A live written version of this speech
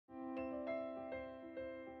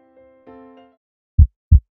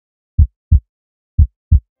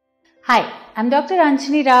Hi, I'm Dr.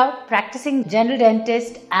 Ranjani Rao, practicing general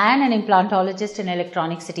dentist and an implantologist in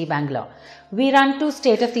Electronic City, Bangalore. We run two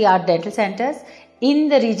state-of-the-art dental centers in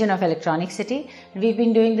the region of Electronic City. We've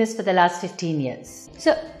been doing this for the last 15 years.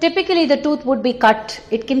 So typically the tooth would be cut.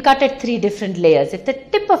 It can cut at 3 different layers. If the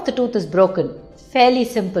tip of the tooth is broken, fairly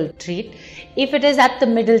simple to treat. If it is at the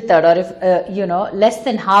middle third, or if less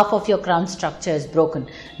than half of your crown structure is broken,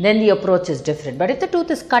 then the approach is different. But if the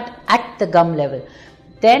tooth is cut at the gum level,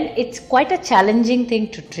 then it's quite a challenging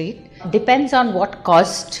thing to treat. Depends on what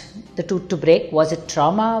caused the tooth to break. Was it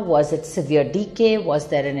trauma? Was it severe decay? Was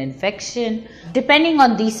there an infection? Depending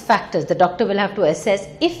on these factors, the doctor will have to assess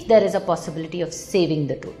if there is a possibility of saving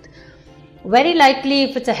the tooth. Very likely,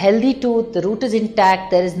 if it's a healthy tooth, the root is intact,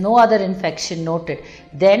 there is no other infection noted,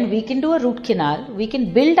 then we can do a root canal. We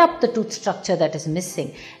can build up the tooth structure that is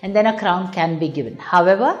missing, and then a crown can be given.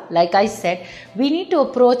 However, like I said, we need to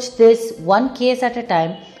approach this one case at a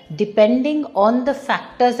time, depending on the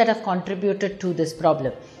factors that have contributed to this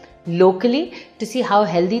problem. Locally, to see how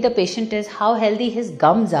healthy the patient is, how healthy his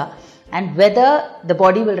gums are, and whether the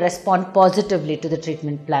body will respond positively to the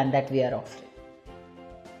treatment plan that we are offering.